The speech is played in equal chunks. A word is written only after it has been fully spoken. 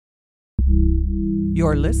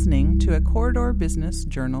You're listening to a Corridor Business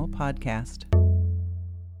Journal podcast.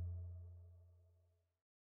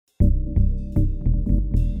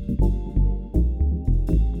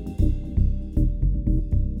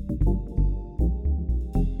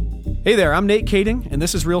 Hey there, I'm Nate Kading, and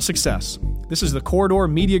this is Real Success. This is the Corridor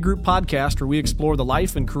Media Group podcast where we explore the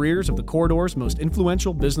life and careers of the Corridor's most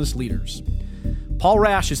influential business leaders. Paul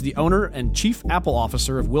Rash is the owner and chief apple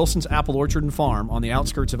officer of Wilson's Apple Orchard and Farm on the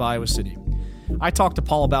outskirts of Iowa City. I talked to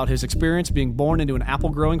Paul about his experience being born into an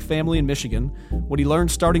apple-growing family in Michigan, what he learned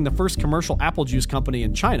starting the first commercial apple juice company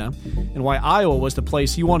in China, and why Iowa was the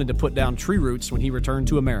place he wanted to put down tree roots when he returned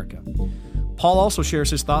to America. Paul also shares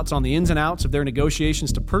his thoughts on the ins and outs of their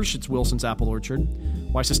negotiations to purchase Wilson's Apple Orchard,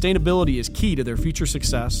 why sustainability is key to their future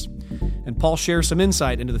success, and Paul shares some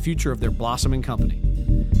insight into the future of their blossoming company.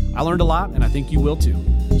 I learned a lot, and I think you will too.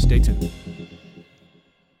 Stay tuned.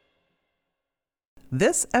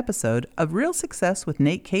 This episode of Real Success with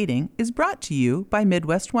Nate Kading is brought to you by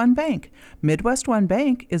Midwest One Bank. Midwest One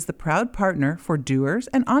Bank is the proud partner for doers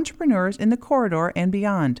and entrepreneurs in the corridor and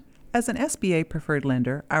beyond. As an SBA preferred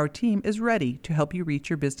lender, our team is ready to help you reach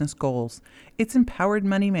your business goals. It's empowered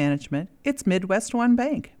money management. It's Midwest One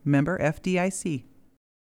Bank, member FDIC.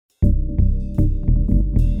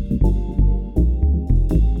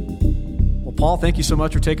 Paul, thank you so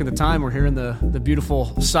much for taking the time. We're here in the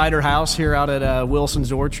beautiful cider house here out at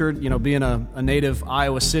Wilson's Orchard. You know, being a native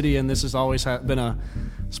Iowa City, and this has always been a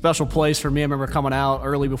special place for me. I remember coming out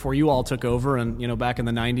early before you all took over, and back in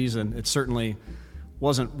the 90s, and it certainly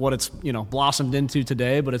wasn't what it's blossomed into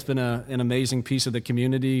today, but it's been an amazing piece of the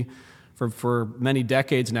community for many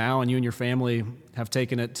decades now, and you and your family have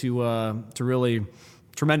taken it to really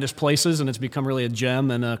tremendous places, and it's become really a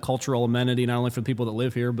gem and a cultural amenity, not only for the people that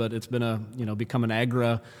live here, but it's been become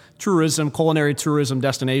an culinary tourism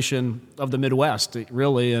destination of the Midwest,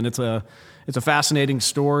 really. And it's a fascinating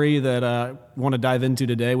story that I want to dive into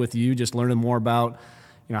today with you, just learning more about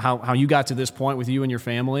how you got to this point with you and your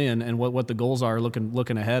family, and what the goals are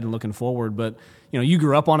looking ahead and looking forward. But you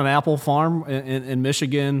grew up on an apple farm in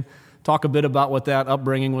Michigan. Talk a bit about what that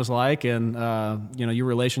upbringing was like, and your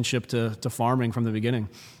relationship to farming from the beginning.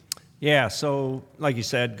 Yeah, so like you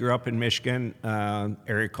said, grew up in Michigan,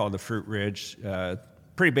 area called the Fruit Ridge,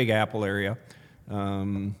 pretty big apple area.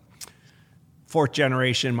 Fourth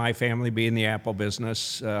generation, my family being the apple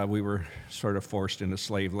business. We were sort of forced into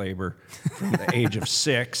slave labor from the age of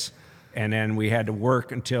 6, and then we had to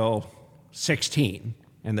work until 16.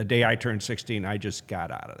 And the day I turned 16, I just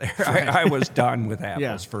got out of there. I was done with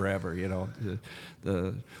apples forever,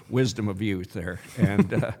 the wisdom of youth there.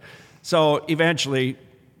 And so eventually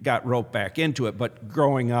got roped back into it. But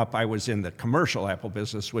growing up, I was in the commercial apple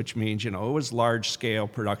business, which means, it was large-scale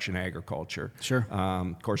production agriculture. Sure.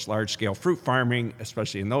 Of course, large-scale fruit farming,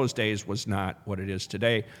 especially in those days, was not what it is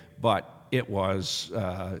today. But it was,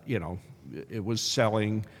 it was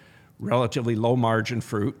selling relatively low-margin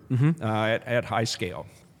fruit at high scale.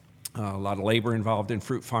 A lot of labor involved in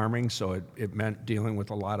fruit farming, so it meant dealing with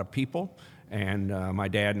a lot of people. And my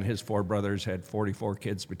dad and his 4 brothers had 44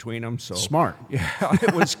 kids between them. So smart. Yeah,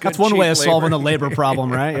 it was good. That's one way of labor. solving the labor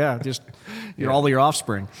problem, right? Yeah, just all your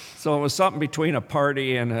offspring. So it was something between a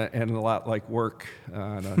party and a lot like work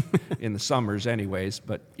in the summers anyways.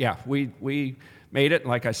 But yeah, we made it.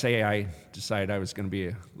 Like I say, I decided I was going to be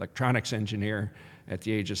an electronics engineer at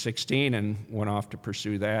the age of 16, and went off to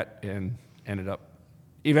pursue that, and ended up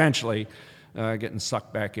eventually getting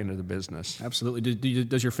sucked back into the business. Absolutely.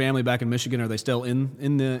 Does your family back in Michigan, are they still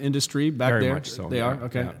in the industry back very there? Much so. They are?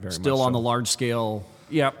 Okay. Yeah, still on so. the large scale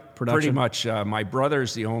production? Pretty much. My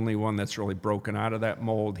brother's the only one that's really broken out of that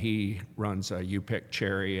mold. He runs a U-Pick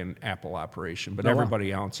cherry and apple operation, but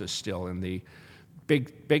everybody else is still in the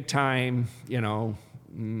big time,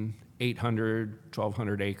 800,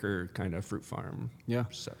 1,200 acre kind of fruit farm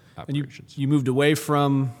operations. And you moved away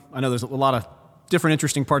from, I know there's a lot of different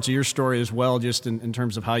interesting parts of your story as well, just in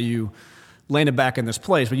terms of how you landed back in this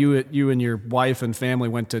place. But you and your wife and family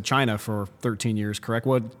went to China for 13 years, correct?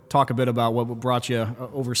 Talk a bit about what brought you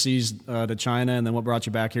overseas to China, and then what brought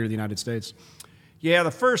you back here to the United States. Yeah, the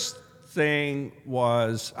first thing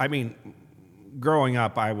was, growing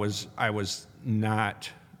up, I was not...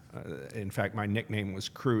 in fact, my nickname was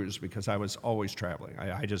Cruz because I was always traveling.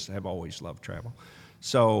 I just have always loved travel.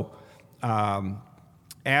 So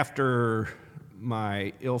after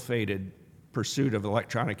my ill-fated pursuit of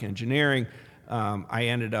electronic engineering, I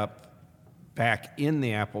ended up back in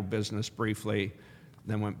the Apple business briefly,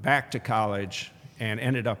 then went back to college and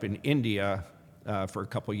ended up in India for a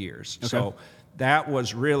couple years. Okay. So that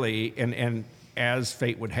was really, and as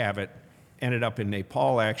fate would have it, ended up in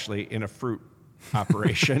Nepal actually in a fruit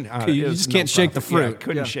operation. You just can't shake the fruit. Yeah, I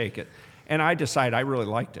couldn't shake it. And I decided I really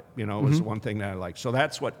liked it. You know, it was the one thing that I liked. So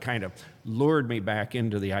that's what kind of lured me back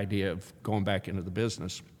into the idea of going back into the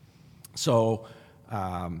business. So,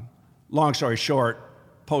 long story short,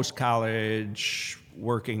 post-college,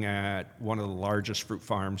 working at one of the largest fruit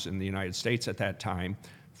farms in the United States at that time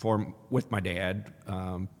with my dad.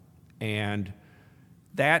 And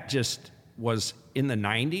that just was in the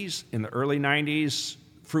 90s. In the early 90s,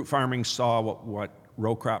 fruit farming saw what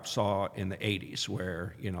row crop saw in the 80s,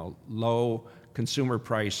 where, you know, low consumer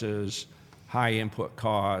prices, high input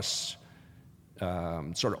costs,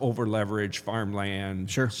 sort of over-leveraged farmland,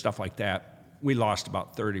 stuff like that. We lost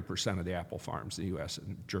about 30% of the apple farms in the U.S.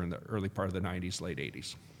 during the early part of the 90s, late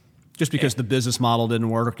 80s. Just because the business model didn't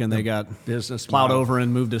work and they got plowed over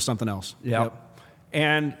and moved to something else. Yep.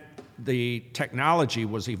 And the technology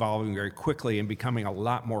was evolving very quickly and becoming a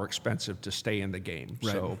lot more expensive to stay in the game.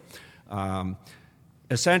 Right. So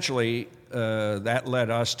essentially, that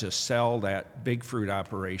led us to sell that big fruit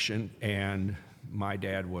operation, and my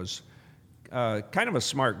dad was kind of a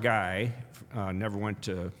smart guy, never went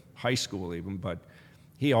to high school even, but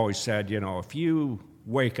he always said, you know, if you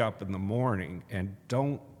wake up in the morning and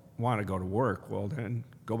don't want to go to work, well, then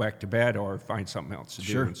go back to bed or find something else to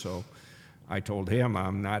do. And so I told him,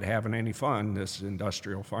 I'm not having any fun. This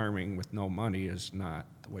industrial farming with no money is not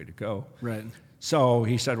the way to go. Right. So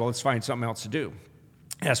he said, well, let's find something else to do.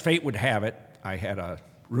 As fate would have it, I had a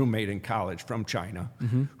roommate in college from China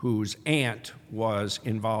whose aunt was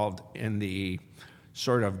involved in the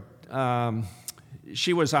sort of,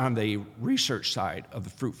 she was on the research side of the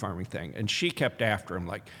fruit farming thing, and she kept after him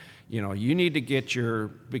like, you know, you need to get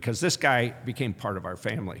because this guy became part of our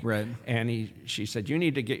family. Right. And she said, you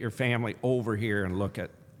need to get your family over here and look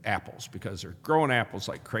at apples, because they're growing apples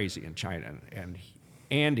like crazy in China. And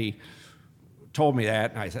Andy told me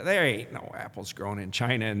that, and I said, there ain't no apples grown in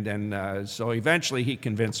China. And then, so eventually he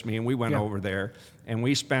convinced me, and we went over there, and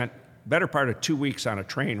we spent better part of 2 weeks on a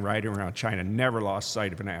train riding around China, never lost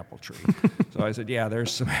sight of an apple tree. So I said, yeah,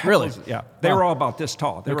 there's some apples. Really? Yeah. They were all about this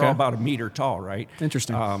tall. They were all about a meter tall, right?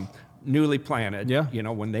 Interesting. Newly planted. Yeah. You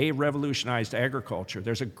know, when they revolutionized agriculture,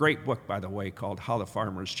 there's a great book, by the way, called How the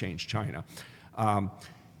Farmers Changed China.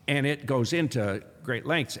 And it goes into great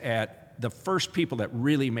lengths at the first people that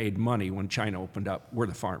really made money when China opened up were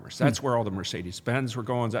the farmers. That's where all the Mercedes-Benz were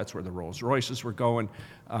going. That's where the Rolls-Royces were going.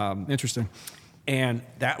 Interesting. And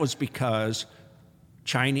that was because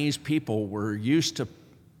Chinese people were used to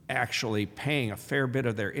actually paying a fair bit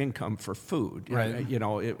of their income for food. Right. You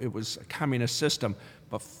know, it was a communist system,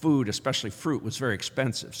 but food, especially fruit, was very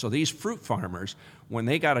expensive. So these fruit farmers, when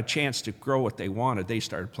they got a chance to grow what they wanted, they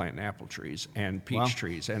started planting apple trees and peach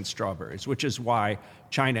trees and strawberries, which is why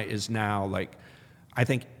China is now like, I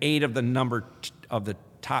think 8 of the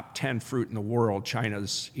top 10 fruit in the world,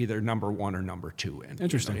 China's either number 1 or number 2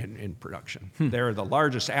 in production. They're the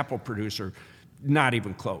largest apple producer, not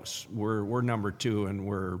even close. We're number 2, and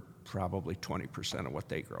we're probably 20% of what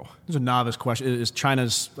they grow. There's a novice question. Is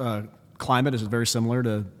China's climate, is it very similar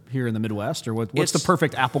to here in the Midwest, or what's the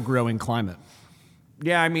perfect apple growing climate?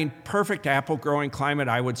 Yeah, I mean, perfect apple growing climate,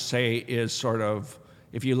 I would say, is sort of,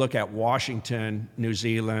 if you look at Washington, New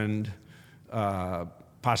Zealand,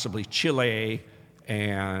 possibly Chile,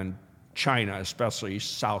 and China, especially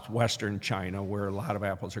southwestern China, where a lot of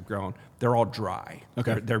apples are grown, they're all dry.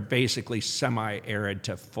 Okay. They're basically semi-arid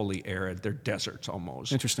to fully arid. They're deserts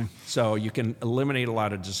almost. Interesting. So you can eliminate a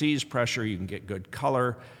lot of disease pressure. You can get good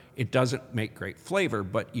color. It doesn't make great flavor,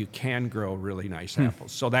 but you can grow really nice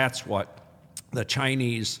apples. So that's what the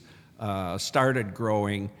Chinese started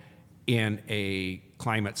growing in a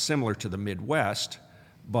climate similar to the Midwest,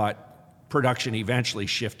 but production eventually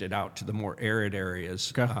shifted out to the more arid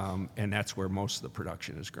areas, and that's where most of the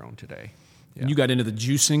production is grown today. Yeah. You got into the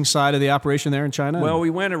juicing side of the operation there in China? Well, we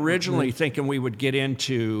went originally thinking we would get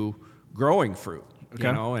into growing fruit,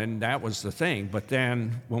 you know, and that was the thing. But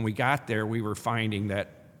then when we got there, we were finding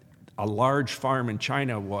that a large farm in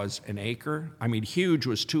China was an acre. I mean, huge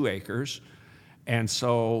was 2 acres. And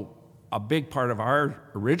so a big part of our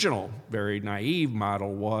original, very naive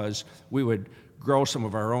model was we would grow some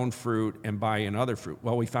of our own fruit and buy in other fruit.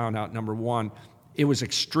 Well, we found out, number one, it was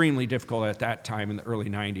extremely difficult at that time in the early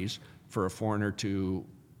 90s for a foreigner to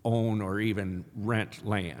own or even rent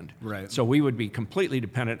land. Right. So we would be completely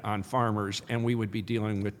dependent on farmers, and we would be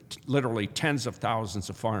dealing with literally tens of thousands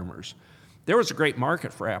of farmers. There was a great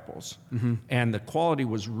market for apples, and the quality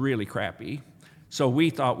was really crappy. So we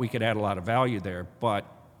thought we could add a lot of value there, but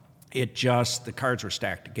the cards were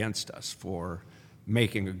stacked against us for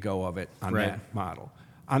making a go of it on that model.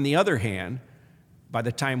 On the other hand, by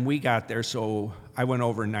the time we got there, so I went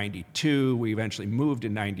over in 92, we eventually moved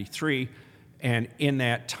in 93, and in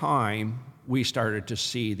that time, we started to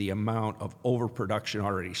see the amount of overproduction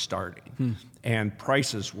already starting. And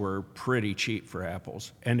prices were pretty cheap for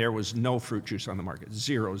apples. And there was no fruit juice on the market,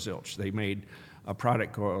 zero zilch. They made a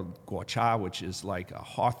product called guacha, which is like a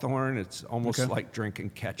hawthorn. It's almost like drinking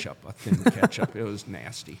ketchup, a thin ketchup. It was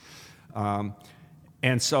nasty.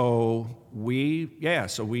 And so we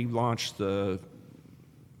launched it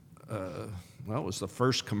was the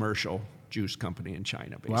first commercial juice company in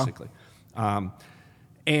China, basically. Wow.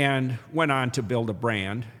 And went on to build a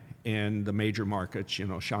brand in the major markets,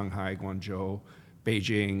 Shanghai, Guangzhou,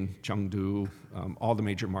 Beijing, Chengdu, all the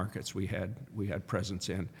major markets we had presence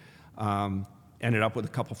in. Ended up with a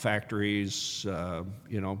couple factories,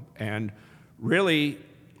 and really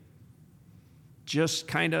just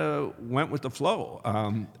kind of went with the flow.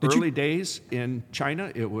 Early days in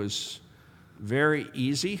China, it was very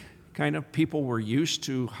easy. Kind of people were used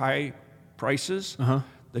to high prices.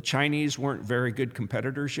 The Chinese weren't very good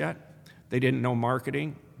competitors yet. They didn't know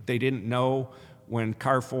marketing. They didn't know when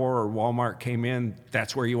Carrefour or Walmart came in,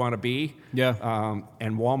 that's where you want to be. Yeah.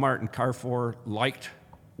 And Walmart and Carrefour liked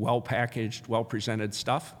well-packaged, well-presented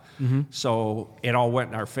stuff. So it all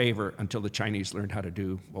went in our favor until the Chinese learned how to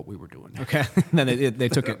do what we were doing. Okay. Then they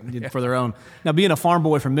took it for their own. Now, being a farm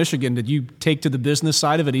boy from Michigan, did you take to the business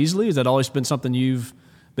side of it easily? Has that always been something you've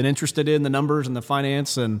been interested in, the numbers and the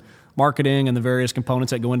finance and marketing and the various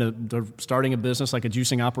components that go into starting a business like a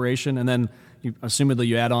juicing operation? And then assumedly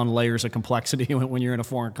you add on layers of complexity when you're in a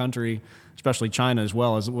foreign country, especially China as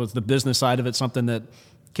well. Was the business side of it something that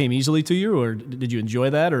came easily to you, or did you enjoy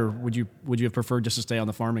that, or would you have preferred just to stay on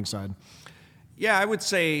the farming side? Yeah, I would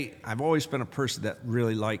say I've always been a person that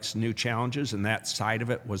really likes new challenges, and that side of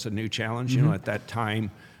it was a new challenge. At that time,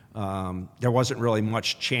 there wasn't really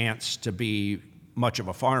much chance to be much of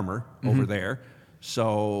a farmer over there.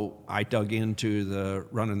 So I dug into the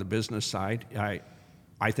running the business side.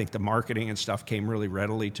 I think the marketing and stuff came really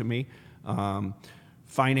readily to me.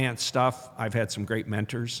 Finance stuff, I've had some great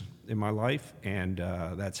mentors in my life, and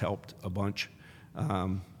that's helped a bunch.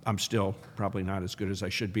 I'm still probably not as good as I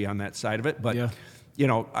should be on that side of it, but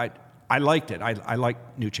I liked it. I like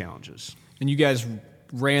new challenges. And you guys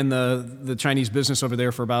ran the Chinese business over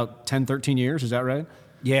there for about 10, 13 years, is that right?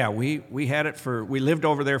 Yeah, we had it we lived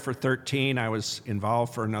over there for 13. I was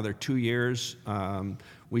involved for another 2 years.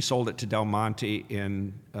 We sold it to Del Monte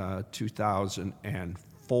in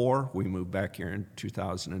 2004. We moved back here in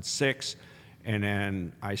 2006. And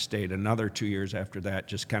then I stayed another 2 years after that,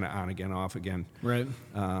 just kind of on again, off again. Right.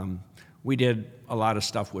 We did a lot of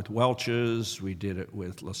stuff with Welch's. We did it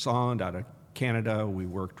with Lassonde out of Canada. We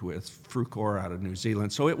worked with Frucor out of New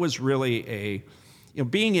Zealand. So it was really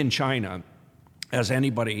being in China, as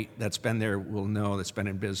anybody that's been there will know, that's been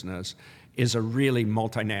in business, is a really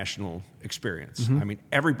multinational experience. I mean,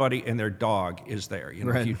 everybody and their dog is there.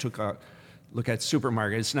 If you took a look at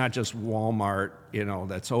supermarket, it's not just Walmart,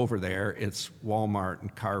 that's over there. It's Walmart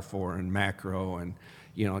and Carrefour and Macro and,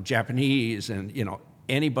 Japanese and,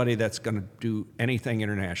 anybody that's going to do anything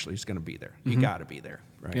internationally is going to be there. You got to be there,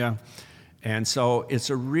 right? Yeah. And so it's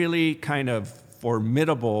a really kind of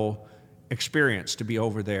formidable experience to be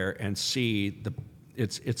over there and see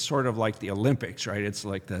it's sort of like the Olympics, right? It's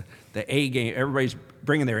like the A game. Everybody's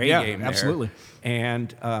bringing their A game there. Absolutely.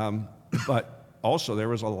 And but also there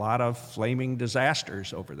was a lot of flaming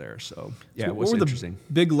disasters over there. So it was interesting.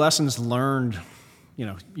 The big lessons learned?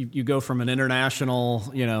 You go from an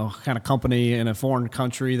international, kind of company in a foreign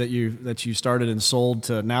country that you started and sold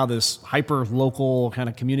to now this hyper local kind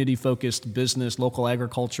of community focused business, local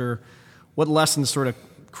agriculture. What lessons sort of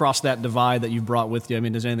cross that divide that you brought with you? I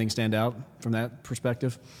mean, does anything stand out from that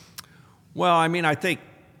perspective? Well, I mean, I think,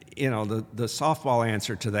 the softball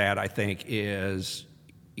answer to that, I think, is,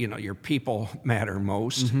 your people matter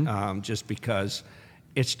most, just because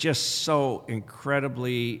it's just so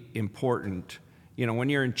incredibly important. When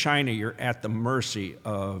you're in China, you're at the mercy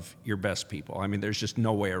of your best people. I mean, there's just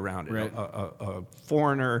no way around it. Right. A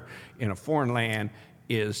foreigner in a foreign land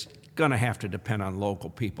is going to have to depend on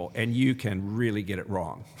local people, and you can really get it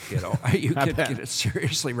wrong. You can get it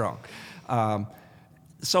seriously wrong.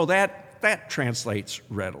 So that translates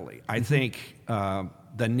readily. I think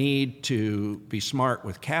the need to be smart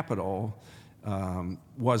with capital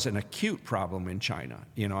was an acute problem in China.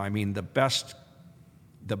 I mean, the best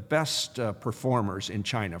performers in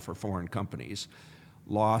China for foreign companies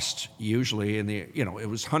lost usually it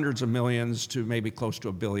was hundreds of millions to maybe close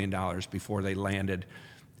to $1 billion before they landed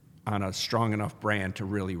on a strong enough brand to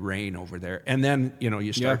really reign over there. And then,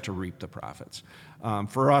 you start to reap the profits.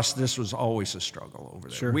 For us, this was always a struggle over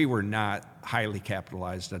there. Sure. We were not highly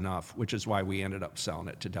capitalized enough, which is why we ended up selling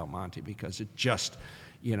it to Del Monte, because it just,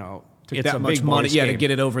 Took it's that a much big money, boys to game.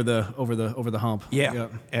 get it over the hump. Yeah,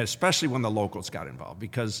 and especially when the locals got involved,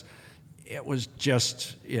 because it was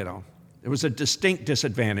just, it was a distinct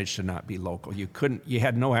disadvantage to not be local. You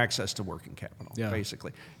had no access to working capital,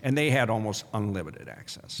 basically. And they had almost unlimited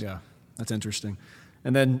access. Yeah, that's interesting.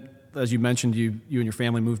 And then, as you mentioned, you and your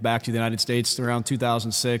family moved back to the United States around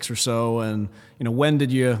 2006 or so. And, when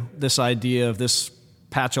did this idea of this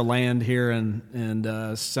patch of land here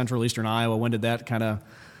in central eastern Iowa, when did that kind of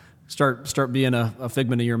start being a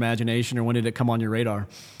figment of your imagination, or when did it come on your radar?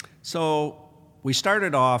 So we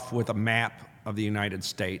started off with a map of the United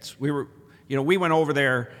States. We went over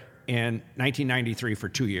there in 1993 for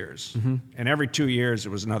 2 years. Mm-hmm. And every 2 years, it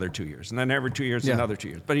was another 2 years. And then every 2 years, another 2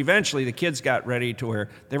 years. But eventually, the kids got ready to where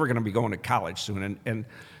they were going to be going to college soon. And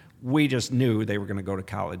we just knew they were going to go to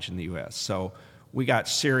college in the U.S. So we got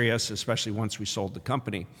serious, especially once we sold the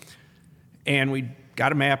company. And we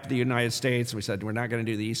got a map of the United States. We said, we're not going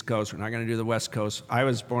to do the East Coast. We're not going to do the West Coast. I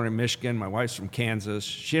was born in Michigan. My wife's from Kansas.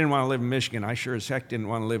 She didn't want to live in Michigan. I sure as heck didn't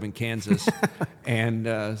want to live in Kansas.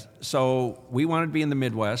 And so we wanted to be in the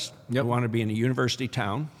Midwest. Yep. We wanted to be in a university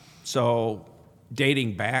town. So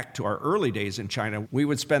dating back to our early days in China, we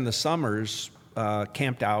would spend the summers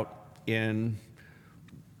camped out in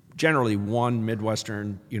generally one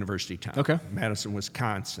Midwestern university town. Okay. Madison,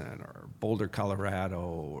 Wisconsin, or Boulder, Colorado,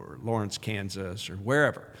 or Lawrence, Kansas, or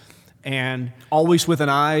wherever. And always with an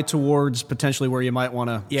eye towards potentially where you might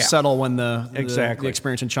want to settle when the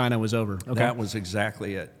experience in China was over. Okay. That was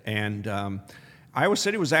exactly it. And Iowa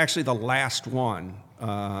City was actually the last one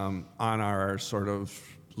on our sort of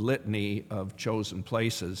litany of chosen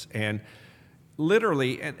places. And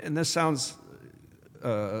literally, and this sounds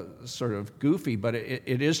sort of goofy, but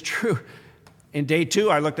it is true. In day 2,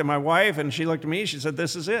 I looked at my wife, and she looked at me. She said,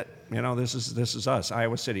 "This is it. This is us,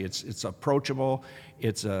 Iowa City. It's approachable.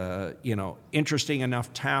 It's a interesting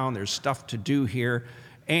enough town. There's stuff to do here,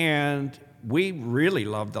 and we really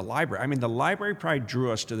loved the library. I mean, the library probably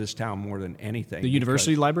drew us to this town more than anything. The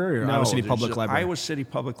university library or Iowa City Public Library? Iowa City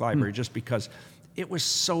Public Library, just because it was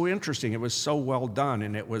so interesting. It was so well done,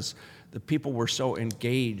 and the people were so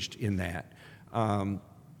engaged in that.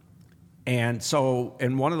 And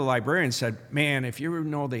one of the librarians said, "Man, if you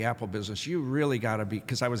know the apple business, you really got to be,"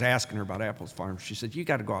 because I was asking her about Apple's Farm. She said, "You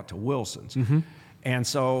got to go out to Wilson's." Mm-hmm. And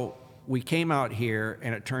so we came out here,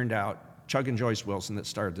 and it turned out Chug and Joyce Wilson that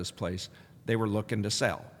started this place, they were looking to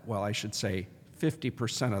sell. Well, I should say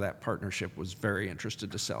 50% of that partnership was very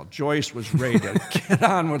interested to sell. Joyce was ready to get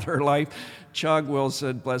on with her life. Chug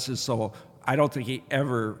Wilson, bless his soul, I don't think he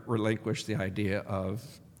ever relinquished the idea of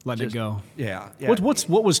letting it go. Yeah. What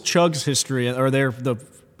was Chug's history, or the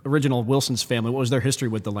original Wilson's family? What was their history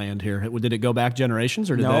with the land here? Did it go back generations,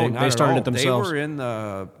 or did they started it themselves? They were in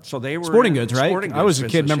they were Sporting Goods, right? Sporting Goods I was a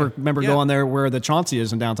kid. business, Remember going there where the Chauncey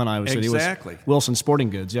is in downtown Iowa City. Exactly. It was Wilson's Sporting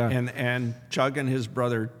Goods, yeah. And Chug and his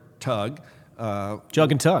brother Tug.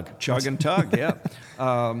 Chug and Tug. Chug and Tug, yeah.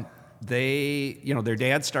 Their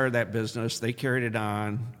dad started that business. They carried it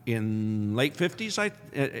on in late 50s.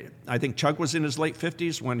 I think Chug was in his late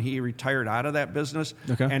 50s when he retired out of that business.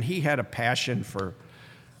 Okay. And he had a passion for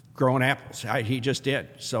growing apples. He just did.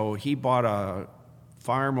 So he bought a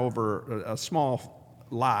farm over a small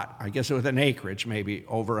lot, I guess it was an acreage maybe,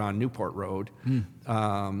 over on Newport Road.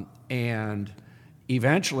 And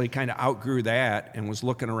eventually kind of outgrew that and was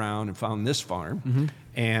looking around and found this farm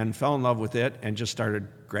and fell in love with it and just started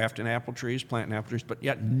grafting apple trees, planting apple trees, but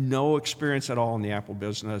yet no experience at all in the apple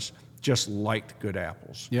business, just liked good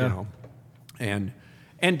apples, and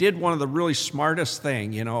did one of the really smartest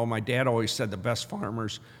thing. My dad always said the best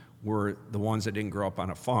farmers were the ones that didn't grow up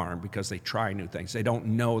on a farm because they try new things. They don't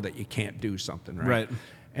know that you can't do something, right?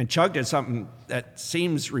 And Chug did something that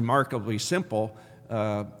seems remarkably simple.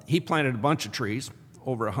 He planted a bunch of trees,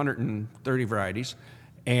 over 130 varieties,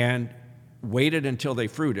 and waited until they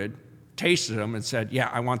fruited, tasted them, and said, "Yeah,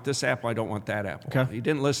 I want this apple, I don't want that apple." Okay. He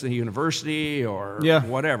didn't listen to the university or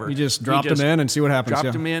whatever. He just dropped them in and see what happens.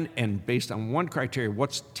 Dropped them in, and based on one criteria,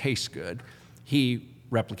 what tastes good, he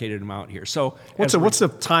replicated them out here. So what's the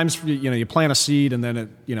times for, you plant a seed and then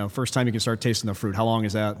first time you can start tasting the fruit? How long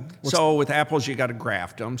is that? With apples, you got to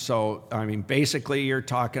graft them. So, basically you're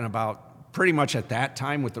talking about pretty much at that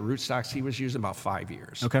time with the rootstocks he was using about 5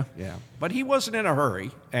 years. Okay. Yeah. But he wasn't in a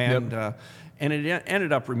hurry, and it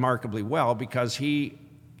ended up remarkably well because he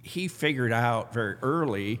figured out very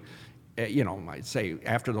early, I'd say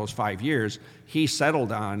after those 5 years, he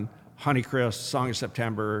settled on Honeycrisp, Song of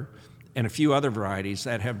September, and a few other varieties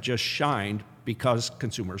that have just shined because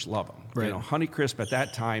consumers love them. Right. Honeycrisp at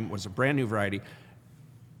that time was a brand new variety.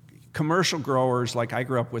 Commercial growers, like I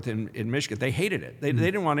grew up with in Michigan, they hated it. They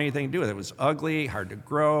didn't want anything to do with it. It was ugly, hard to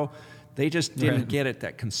grow. They just didn't get it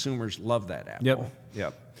that consumers love that apple.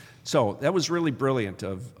 Yep. So that was really brilliant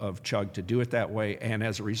of Chug to do it that way. And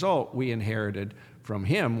as a result, we inherited from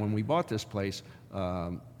him, when we bought this place,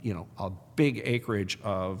 a big acreage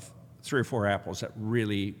of 3 or 4 apples that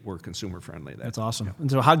really were consumer friendly. That's awesome. Yeah. And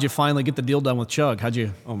so how did you finally get the deal done with Chug? How'd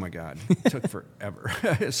you? Oh my God, it took forever.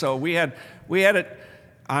 So we had it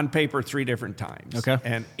on paper 3 different times. Okay.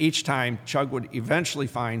 And each time Chug would eventually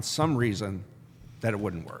find some reason that it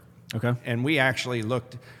wouldn't work. Okay. And we actually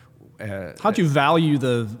looked. How'd you value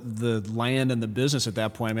the land and the business at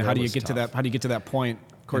that point? I mean, how do you get to that? How do you get to that point?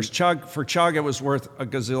 Of course, for Chug, it was worth $1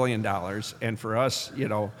 gazillion, and for us,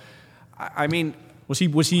 I mean.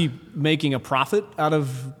 Was he making a profit out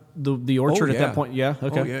of the orchard at that point? Yeah.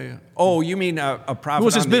 Okay. Oh yeah. Oh, you mean a profit?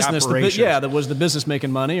 Was his on business? The operations? Was the business making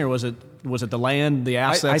money, or was it the land, the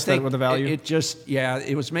assets that were the value?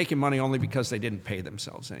 It was making money only because they didn't pay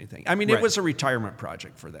themselves anything. I mean, it was a retirement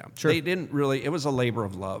project for them. Sure. They didn't really. It was a labor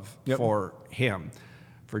of love for him.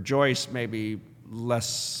 For Joyce, maybe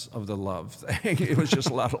less of the love thing. It was just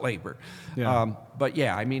a lot of labor. Yeah. But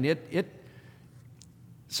yeah, I mean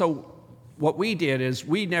So what we did is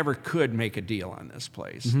we never could make a deal on this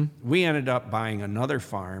place. Mm-hmm. We ended up buying another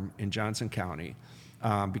farm in Johnson County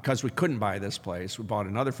because we couldn't buy this place. We bought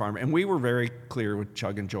another farm, and we were very clear with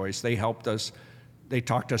Chug and Joyce. They helped us. They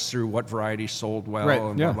talked us through what varieties sold well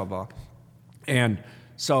and blah, blah, blah. And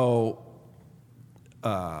so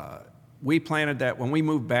we planted that. When we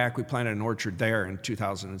moved back, we planted an orchard there in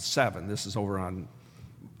 2007. This is over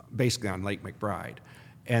basically on Lake McBride.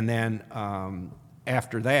 And then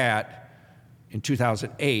after that, in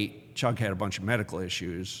 2008, Chug had a bunch of medical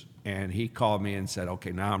issues, and he called me and said,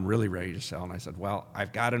 okay, now I'm really ready to sell. And I said, well,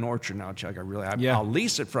 I've got an orchard now, Chug. I'll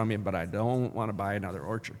lease it from you, but I don't want to buy another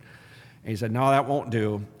orchard. And he said, no, that won't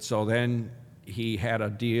do. So then he had a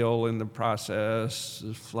deal in the process.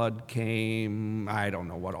 The flood came. I don't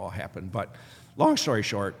know what all happened. But long story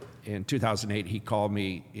short, in 2008, he called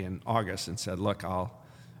me in August and said, look, I'll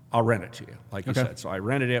rent it to you, like you said. So I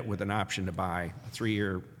rented it with an option to buy, a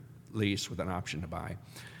 3-year lease with an option to buy.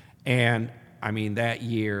 And I mean, that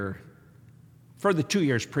year, for the 2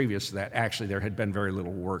 years previous to that, actually there had been very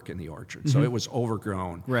little work in the orchard. So it was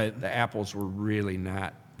overgrown. Right. The apples were really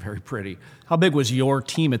not very pretty. How big was your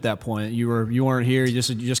team at that point? You weren't here, you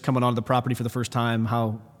just coming onto the property for the first time.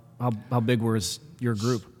 How big was your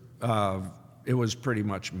group? It was pretty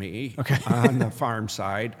much me on the farm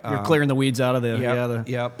side. You're clearing the weeds out of the...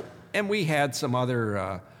 Yep. And we had some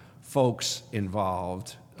other folks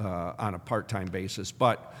involved on a part-time basis.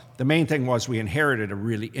 But the main thing was we inherited a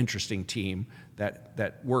really interesting team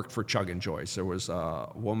that worked for Chug and Joyce. There was a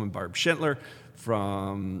woman, Barb Schindler,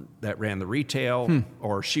 that ran the retail,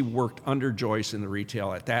 or she worked under Joyce in the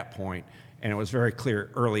retail at that point, and it was very clear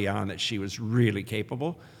early on that she was really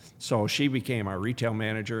capable. So she became our retail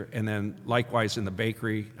manager, and then likewise in the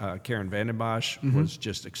bakery, Karen Vandenbosch was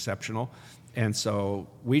just exceptional. And so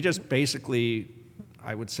we just basically,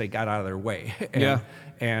 I would say, got out of their way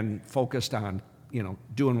and focused on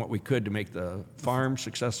doing what we could to make the farm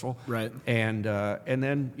successful, right? And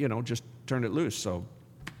then just turned it loose. So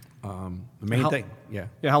the main thing,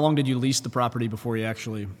 How long did you lease the property before you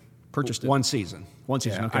actually purchased it? One season.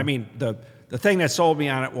 Okay. I mean, the thing that sold me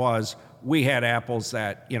on it was we had apples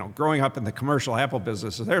that growing up in the commercial apple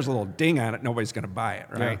business, if there's a little ding on it, nobody's going to buy it,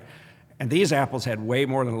 right? Yeah. And these apples had way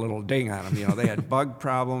more than a little ding on them. They had bug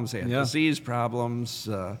problems, they had disease problems,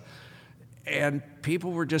 and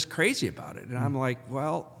people were just crazy about it. And I'm like,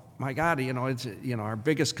 well, my God, it's our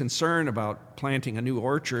biggest concern about planting a new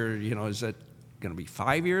orchard. Is it going to be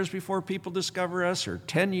 5 years before people discover us, or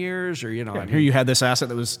 10 years, or here you had this asset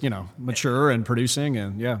that was mature and producing,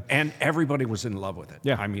 and everybody was in love with it.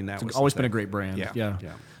 Yeah, I mean that was always been a great brand. Yeah.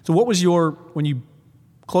 So what was when you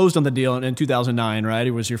closed on the deal in 2009,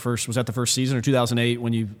 right? Was that the first season, or 2008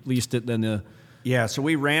 when you leased it? So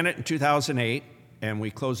we ran it in 2008, and we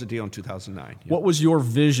closed the deal in 2009. What was your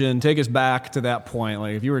vision? Take us back to that point.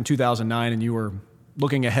 Like, if you were in 2009 and you were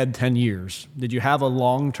looking ahead 10 years, did you have a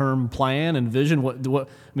long-term plan and vision? What I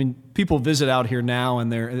mean, people visit out here now,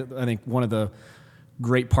 and I think one of the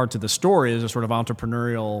great parts of the story is a sort of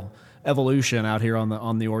entrepreneurial evolution out here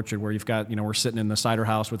on the orchard, where you've got, we're sitting in the cider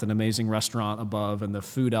house with an amazing restaurant above, and the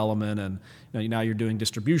food element, and now you're doing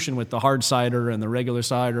distribution with the hard cider and the regular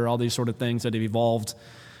cider, all these sort of things that have evolved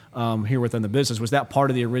here within the business. Was that part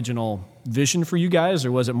of the original vision for you guys,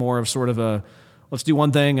 or was it more of sort of a let's do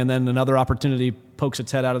one thing, and then another opportunity pokes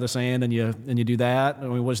its head out of the sand, and you do that? I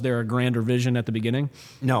mean, was there a grander vision at the beginning?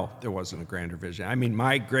 No, there wasn't a grander vision. I mean,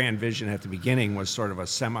 my grand vision at the beginning was sort of a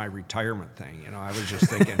semi-retirement thing. You know, I was just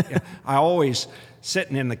thinking, I always,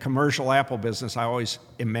 sitting in the commercial apple business, I always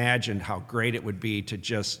imagined how great it would be to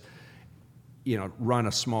just, you know, run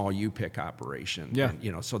a small U-Pick operation. Yeah. And,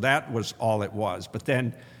 you know, so that was all it was. But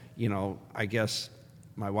then, you know, I guess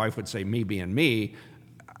my wife would say, me being me,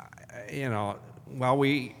 you know, well,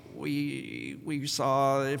 we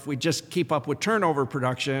saw if we just keep up with turnover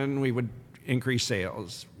production, we would increase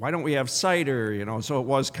sales. Why don't we have cider? You know, so it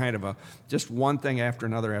was kind of just one thing after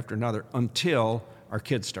another until our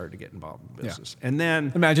kids started to get involved in business. Yeah. And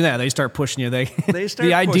then imagine that they start pushing you. They start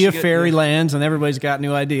the idea pushing fairy lands, and everybody's got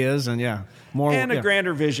new ideas, and more. And a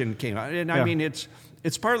grander vision came out. And I mean,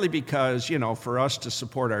 it's partly because, you know, for us to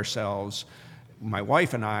support ourselves, my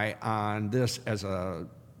wife and I, on this as a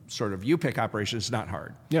sort of U-Pick operation is not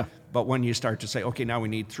hard. Yeah. But when you start to say, okay, now we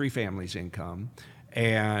need 3 families' income,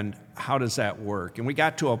 and how does that work? And we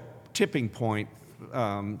got to a tipping point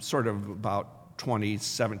sort of about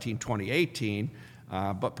 2017, 2018,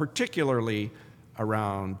 but particularly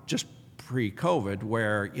around just pre-COVID,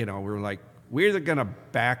 where, you know, we were like, we're either going to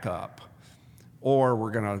back up or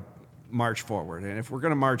we're going to march forward. And if we're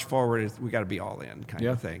going to march forward, we got to be all in kind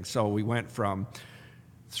of thing. So we went from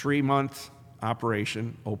 3-month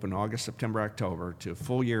operation, open August, September, October, to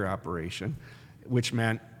full year operation, which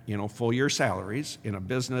meant, you know, full year salaries in a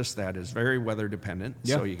business that is very weather dependent.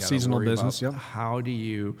 Yeah, so you got to seasonal worry business. about how do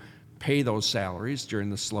you pay those salaries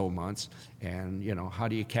during the slow months, and, you know, how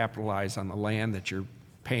do you capitalize on the land that you're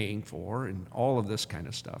paying for, and all of this kind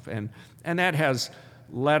of stuff. And that has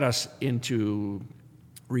led us into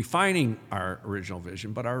refining our original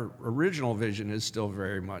vision, but our original vision is still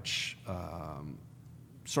very much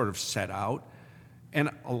sort of set out. And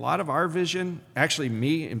a lot of our vision, actually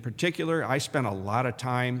me in particular, I spent a lot of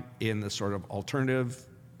time in the sort of alternative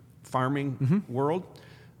farming world,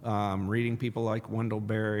 reading people like Wendell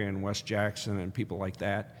Berry and Wes Jackson and people like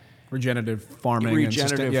that. Regenerative farming.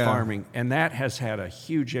 Regenerative farming. And that has had a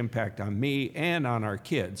huge impact on me and on our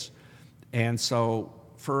kids. And so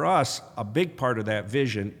for us, a big part of that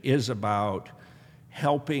vision is about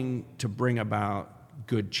helping to bring about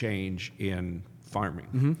good change in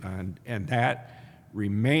farming. And that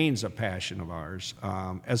remains a passion of ours.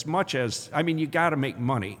 As much as, I mean, you got to make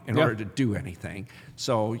money in order to do anything.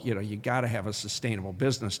 So, you know, you got to have a sustainable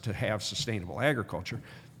business to have sustainable agriculture.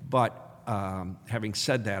 But having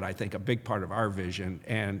said that, I think a big part of our vision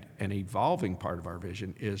and an evolving part of our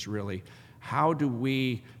vision is really, how do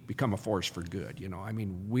we become a force for good? You know, I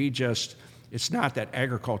mean, it's not that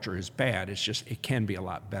agriculture is bad, it's just it can be a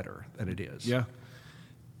lot better than it is. Yeah.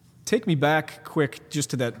 Take me back quick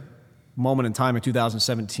just to that moment in time in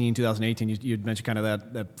 2017, 2018. You'd mentioned kind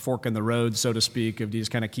of that fork in the road, so to speak, of do you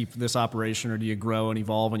just kind of keep this operation, or do you grow and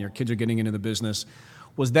evolve when your kids are getting into the business?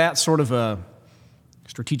 Was that sort of a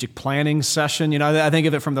strategic planning session? You know, I think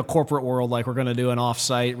of it from the corporate world, like we're going to do an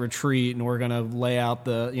off-site retreat and we're going to lay out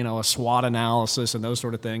a SWOT analysis and those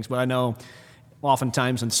sort of things. But I know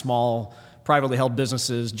oftentimes in small, privately held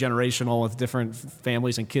businesses, generational, with different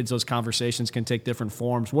families and kids, those conversations can take different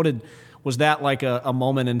forms. Was that like a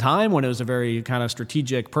moment in time when it was a very kind of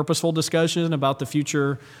strategic, purposeful discussion about the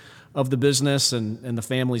future of the business and the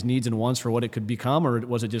family's needs and wants for what it could become, or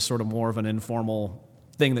was it just sort of more of an informal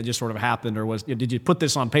thing that just sort of happened, or did you put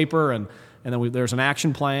this on paper and then there's an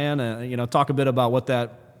action plan? Talk a bit about what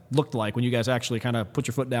that looked like when you guys actually kind of put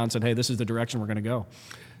your foot down and said, hey, this is the direction we're going to go.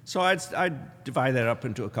 So I'd divide that up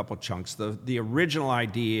into a couple chunks. The original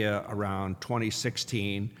idea around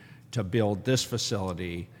 2016 to build this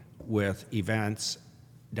facility with events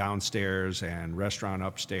downstairs and restaurant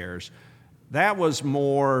upstairs, that was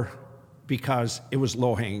more because it was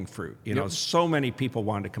low-hanging fruit. You know, so many people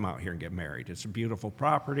wanted to come out here and get married. It's a beautiful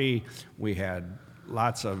property. We had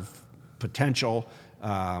lots of potential.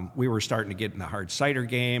 We were starting to get in the hard cider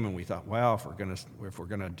game, and we thought, well, if we're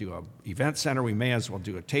gonna do an event center, we may as well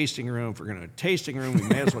do a tasting room. If we're gonna do a tasting room, we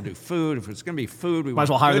may as well do food. If it's gonna be food, we might as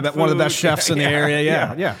well hire one of the best chefs in the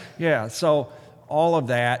area. Yeah. So all of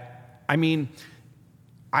that. I mean,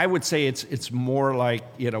 I would say it's more like,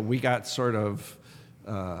 we got sort of.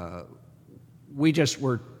 We just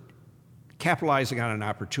were capitalizing on an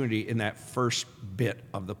opportunity in that first bit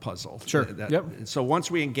of the puzzle. Sure. So once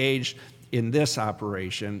we engaged in this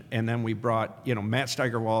operation, and then we brought, Matt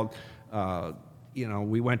Steigerwald,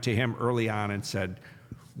 we went to him early on and said,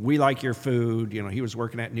 we like your food. He was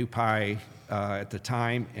working at New Pie at the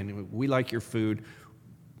time, and we like your food.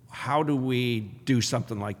 How do we do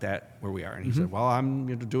something like that where we are? And he said, well,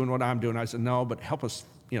 I'm doing what I'm doing. I said, no, but help us,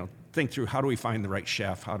 think through, how do we find the right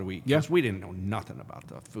chef? How do we, Yeah. because we didn't know nothing about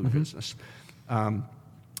the food business.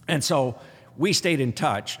 And so we stayed in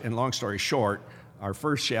touch, and long story short, our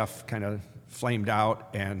first chef kind of flamed out,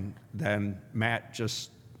 and then Matt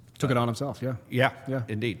just Took it on himself, yeah. yeah,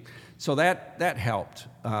 indeed. So that helped.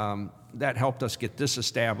 That helped us get this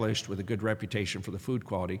established with a good reputation for the food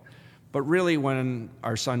quality. But really, when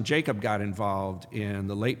our son Jacob got involved in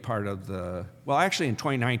the late part of actually in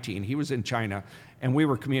 2019, he was in China, and we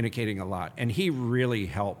were communicating a lot. And he really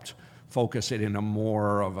helped focus it in a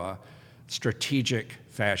more of a strategic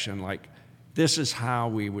fashion, like, this is how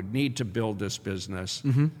we would need to build this business.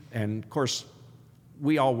 And of course,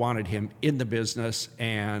 we all wanted him in the business,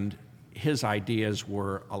 and his ideas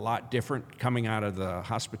were a lot different coming out of the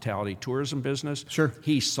hospitality tourism business. Sure.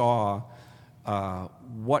 He saw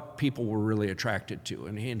what people were really attracted to,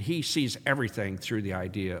 and he sees everything through the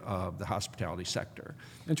idea of the hospitality sector.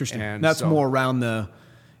 Interesting. And That's so- more around the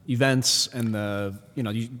events and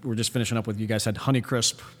we're just finishing up with, you guys had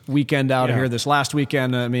Honeycrisp weekend out Yeah. here this last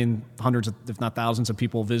weekend. I mean, hundreds, if not thousands of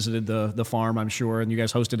people visited the farm, I'm sure, and you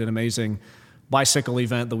guys hosted an amazing bicycle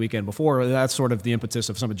event the weekend before. That's sort of the impetus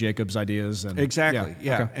of some of Jacob's ideas. And Exactly,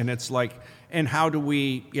 yeah. Okay. And it's like, and how do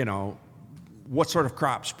we, what sort of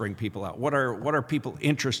crops bring people out? What are people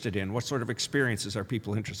interested in? What sort of experiences are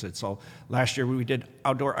people interested? So last year we did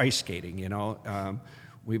outdoor ice skating,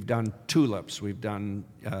 we've done tulips, we've done,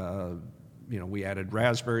 we added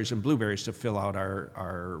raspberries and blueberries to fill out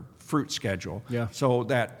our fruit schedule. Yeah. So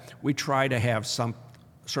that we try to have some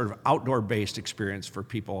sort of outdoor-based experience for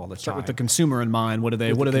people all the time. Start with the consumer in mind. What do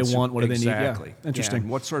they want? What do they need? Exactly. Yeah. Interesting. Yeah,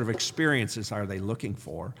 and what sort of experiences are they looking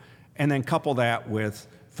for? And then couple that with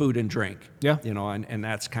food and drink. Yeah. And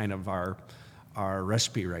that's kind of our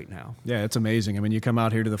recipe right now. Yeah, it's amazing. I mean, you come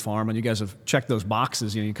out here to the farm, and you guys have checked those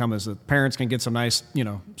boxes. You come as the parents can get some nice,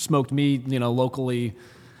 smoked meat, locally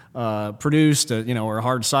produced, or a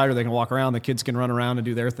hard cider. They can walk around. The kids can run around and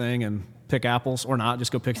do their thing and pick apples, or not.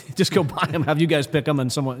 Just go buy them. Have you guys pick them, and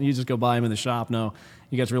you just go buy them in the shop. No,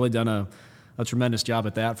 you guys really done a tremendous job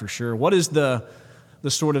at that for sure. What is the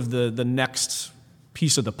sort of the next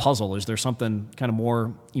piece of the puzzle? Is there something kind of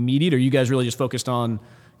more immediate, or are you guys really just focused on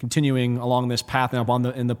continuing along this path now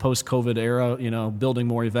in the post-COVID era, building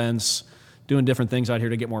more events, doing different things out here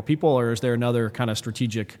to get more people, or is there another kind of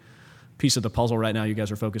strategic piece of the puzzle right now you guys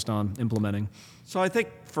are focused on implementing? So I think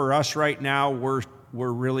for us right now, we're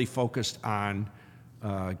really focused on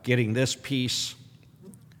getting this piece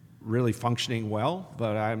really functioning well,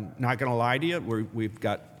 but I'm not going to lie to you, we've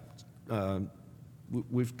got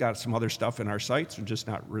some other stuff in our sights. We're just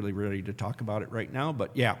not really ready to talk about it right now.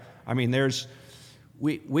 But yeah, I mean,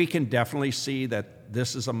 we can definitely see that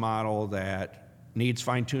this is a model that needs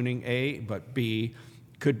fine-tuning, A, but B,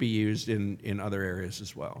 could be used in other areas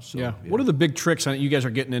as well. So, yeah. What are the big tricks? You guys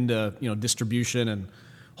are getting into distribution and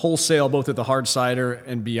wholesale, both at the hard cider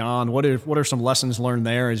and beyond. What are some lessons learned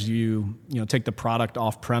there as you take the product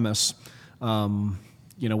off premise?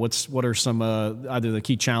 What are some either the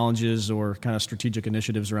key challenges or kind of strategic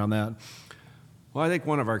initiatives around that? Well, I think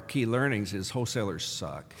one of our key learnings is wholesalers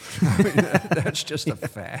suck. I mean, that's just a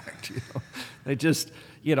fact. They just,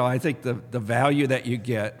 I think the value that you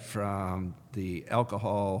get from the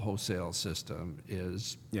alcohol wholesale system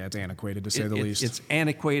is... Yeah, it's antiquated to say the least. It's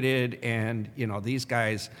antiquated, and, these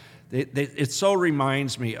guys, it so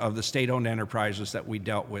reminds me of the state-owned enterprises that we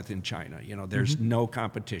dealt with in China. There's no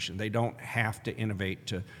competition. They don't have to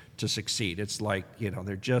innovate to succeed. It's like,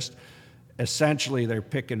 they're just... Essentially, they're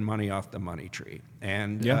picking money off the money tree,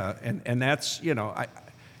 and that's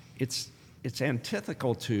it's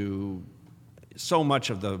antithetical to so much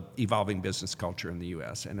of the evolving business culture in the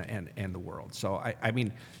U.S. and the world. So I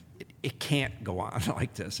mean, it can't go on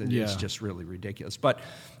like this. It's just really ridiculous. But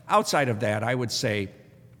outside of that, I would say,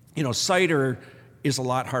 cider is a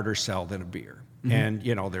lot harder sell than a beer, and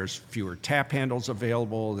there's fewer tap handles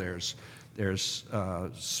available. There's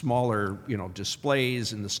smaller,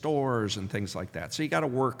 displays in the stores and things like that. So you got to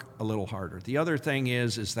work a little harder. The other thing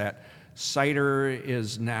is that cider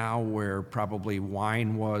is now where probably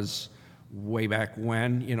wine was way back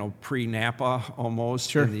when, pre-Napa almost.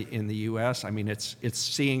 Sure. in the U.S. I mean, it's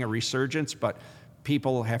seeing a resurgence, but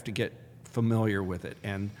people have to get familiar with it.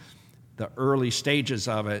 And the early stages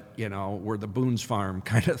of it, were the Boone's Farm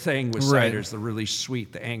kind of thing with Right. ciders, the really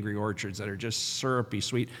sweet, the Angry Orchards that are just syrupy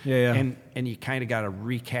sweet. Yeah. And you kind of got to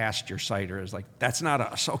recast your cider as like, that's not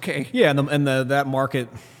us, okay? Yeah, and that market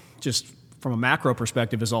just from a macro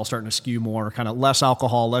perspective is all starting to skew more kind of less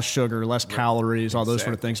alcohol, less sugar, less calories, all those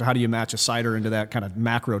sort of things. So how do you match a cider into that kind of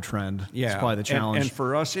macro trend? Yeah, it's probably the challenge. And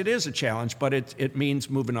for us, it is a challenge, but it means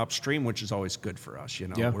moving upstream, which is always good for us.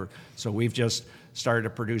 Yeah. So we've just started to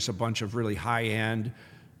produce a bunch of really high-end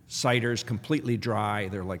ciders, completely dry.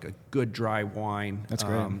 They're like a good dry wine. That's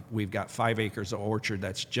great. We've got 5 acres of orchard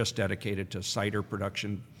that's just dedicated to cider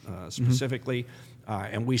production specifically,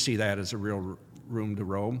 and we see that as a real room to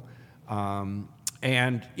roam. And,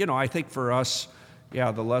 I think for us,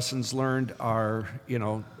 the lessons learned are,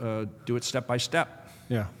 do it step by step.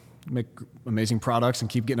 Yeah. Make amazing products and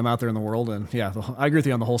keep getting them out there in the world. And I agree with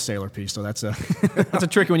you on the wholesaler piece. So that's that's a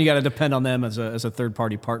tricky one. You got to depend on them as a third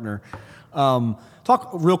party partner. Talk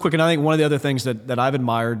real quick. And I think one of the other things that I've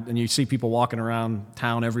admired, and you see people walking around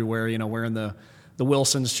town everywhere, wearing the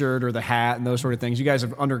Wilson's shirt or the hat and those sort of things. You guys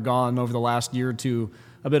have undergone over the last year or two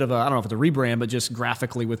a bit of I don't know if it's a rebrand, but just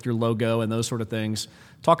graphically with your logo and those sort of things.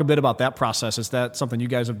 Talk a bit about that process. Is that something you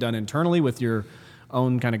guys have done internally with your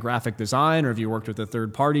own kind of graphic design, or have you worked with a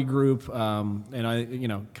third-party group? Kind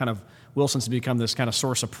of Wilson's become this kind of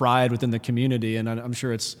source of pride within the community, and I'm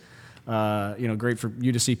sure it's great for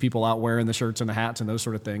you to see people out wearing the shirts and the hats and those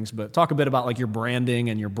sort of things. But talk a bit about like your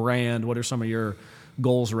branding and your brand. What are some of your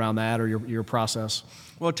goals around that, or your process?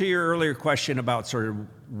 Well, to your earlier question about sort of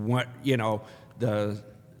what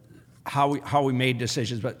how we made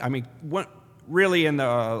decisions, but I mean, really in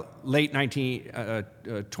the late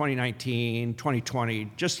 2019,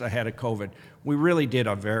 2020, just ahead of COVID, we really did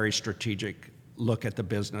a very strategic look at the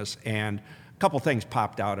business, and a couple things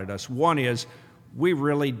popped out at us. One is we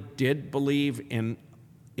really did believe in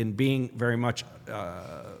being very much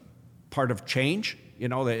part of change.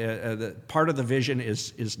 The part of the vision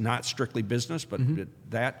is not strictly business, but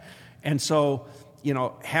that. And so,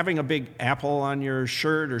 having a big apple on your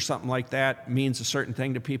shirt or something like that means a certain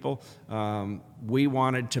thing to people. We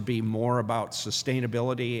wanted to be more about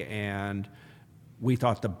sustainability, and we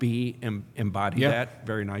thought the B embodied that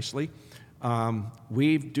very nicely.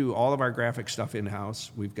 We do all of our graphic stuff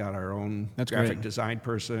in-house. We've got our own graphic design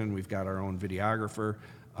person. We've got our own videographer.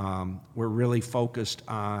 We're really focused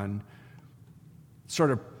on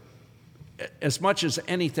sort of, as much as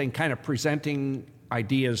anything, kind of presenting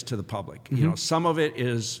ideas to the public. Some of it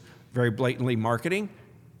is very blatantly marketing.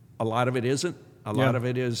 A lot of it isn't. A lot of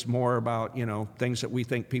it is more about, things that we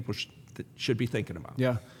think people should be thinking about.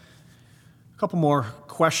 Yeah. A couple more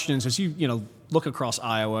questions. As you, look across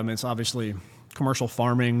Iowa, I mean, it's obviously commercial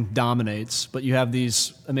farming dominates, but you have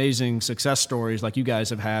these amazing success stories like you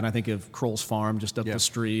guys have had. I think of Kroll's Farm just up the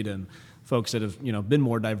street, and folks that have, been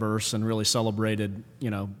more diverse and really celebrated,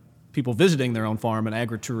 people visiting their own farm and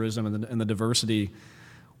agritourism and the diversity.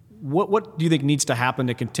 What do you think needs to happen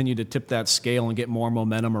to continue to tip that scale and get more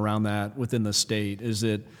momentum around that within the state? Is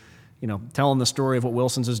it, telling the story of what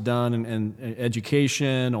Wilson's has done and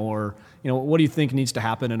education, or, what do you think needs to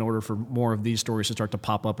happen in order for more of these stories to start to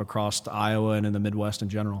pop up across Iowa and in the Midwest in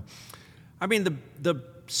general? I mean, the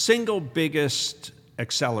single biggest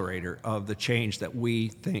accelerator of the change that we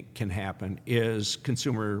think can happen is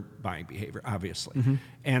consumer buying behavior, obviously.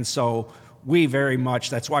 And so we very much,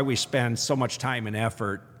 that's why we spend so much time and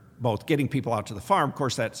effort both getting people out to the farm. Of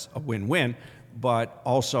course, that's a win-win, but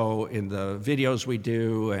also in the videos we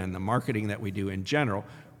do and the marketing that we do in general,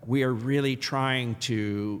 we are really trying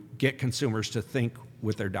to get consumers to think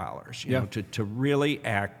with their dollars, to really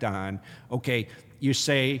act on, okay, you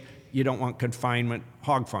say you don't want confinement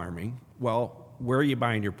hog farming. Well, where are you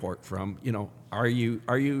buying your pork from? Are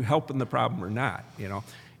you helping the problem or not?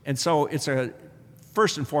 And so it's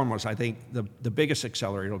first and foremost, I think the biggest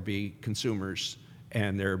accelerator will be consumers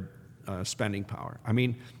and their spending power. I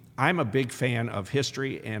mean, I'm a big fan of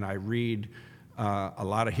history, and I read a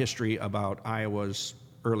lot of history about Iowa's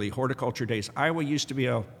early horticulture days. Iowa used to be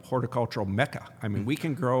a horticultural mecca. I mean, we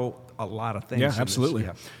can grow a lot of things. Yeah, absolutely.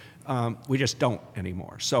 We just don't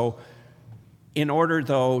anymore. So in order,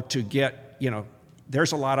 though, to get,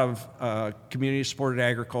 there's a lot of community-supported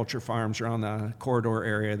agriculture farms around the corridor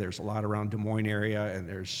area. There's a lot around Des Moines area, and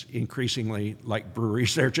there's increasingly, like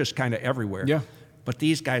breweries, they're just kind of everywhere. Yeah. But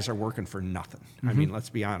these guys are working for nothing. I mean,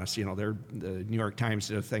 let's be honest. The New York Times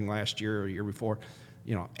did a thing last year or the year before,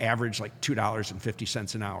 average like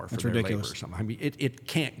 $2.50 an hour for their ridiculous. labor or something. I mean, it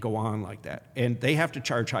can't go on like that. And they have to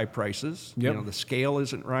charge high prices. The scale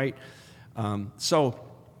isn't right.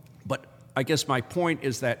 But I guess my point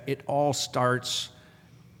is that it all starts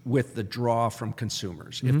with the draw from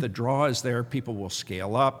consumers. If the draw is there, people will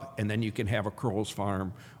scale up, and then you can have a Kroll's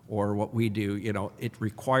Farm or what we do. It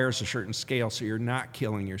requires a certain scale, so you're not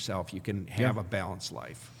killing yourself. You can have a balanced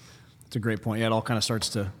life. It's a great point. Yeah, it all kind of starts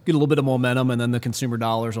to get a little bit of momentum, and then the consumer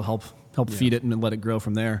dollars will help feed it and let it grow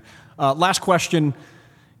from there. Last question.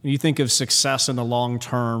 You think of success in the long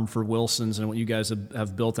term for Wilson's and what you guys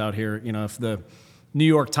have built out here. If the New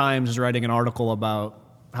York Times is writing an article about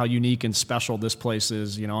how unique and special this place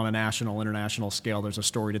is, on a national, international scale, there's a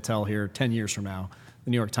story to tell here 10 years from now.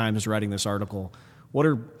 The New York Times is writing this article. What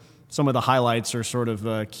are some of the highlights or sort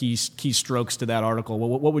of key strokes to that article?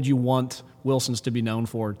 What would you want Wilson's to be known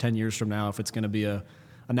for 10 years from now if it's going to be a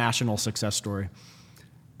national success story?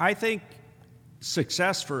 I think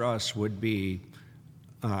success for us would be,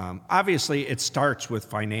 obviously it starts with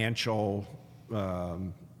financial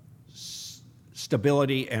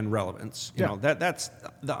stability and relevance. That's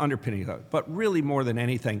the underpinning of it. But really more than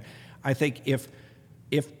anything, I think if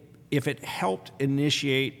it helped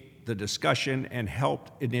initiate the discussion and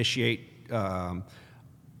helped initiate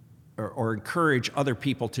or encourage other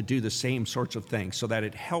people to do the same sorts of things so that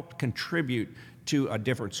it helped contribute to a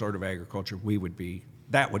different sort of agriculture,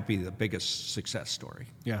 that would be the biggest success story.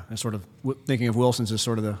 Yeah, and sort of thinking of Wilson's as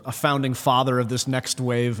sort of a founding father of this next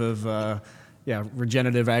wave of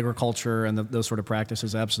regenerative agriculture and those sort of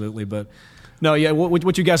practices, absolutely. But no,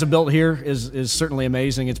 what you guys have built here is certainly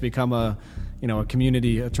amazing. It's become a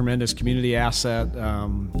community, a tremendous community asset.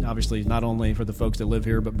 Obviously, not only for the folks that live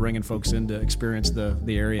here, but bringing folks in to experience the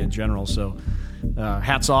area in general. So,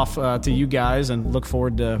 hats off to you guys, and look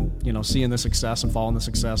forward to seeing the success and following the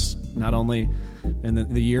success not only in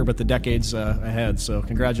the year but the decades ahead. So,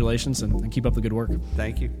 congratulations and keep up the good work.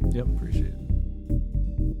 Thank you. Yep, appreciate it.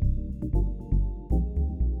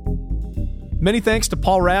 Many thanks to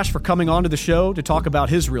Paul Rash for coming on to the show to talk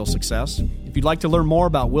about his real success. If you'd like to learn more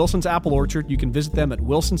about Wilson's Apple Orchard, you can visit them at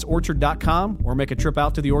wilsonsorchard.com or make a trip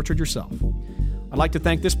out to the orchard yourself. I'd like to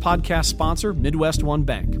thank this podcast sponsor, Midwest One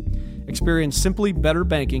Bank. Experience simply better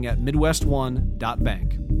banking at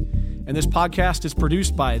midwestone.bank. And this podcast is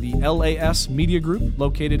produced by the LAS Media Group,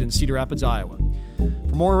 located in Cedar Rapids, Iowa.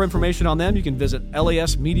 For more information on them, you can visit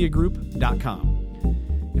lasmediagroup.com.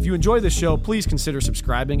 If you enjoy this show, please consider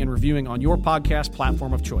subscribing and reviewing on your podcast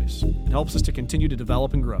platform of choice. It helps us to continue to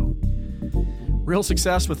develop and grow. Real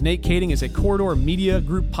Success with Nate Kading is a Corridor Media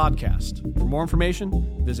Group podcast. For more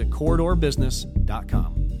information, visit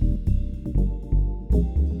corridorbusiness.com.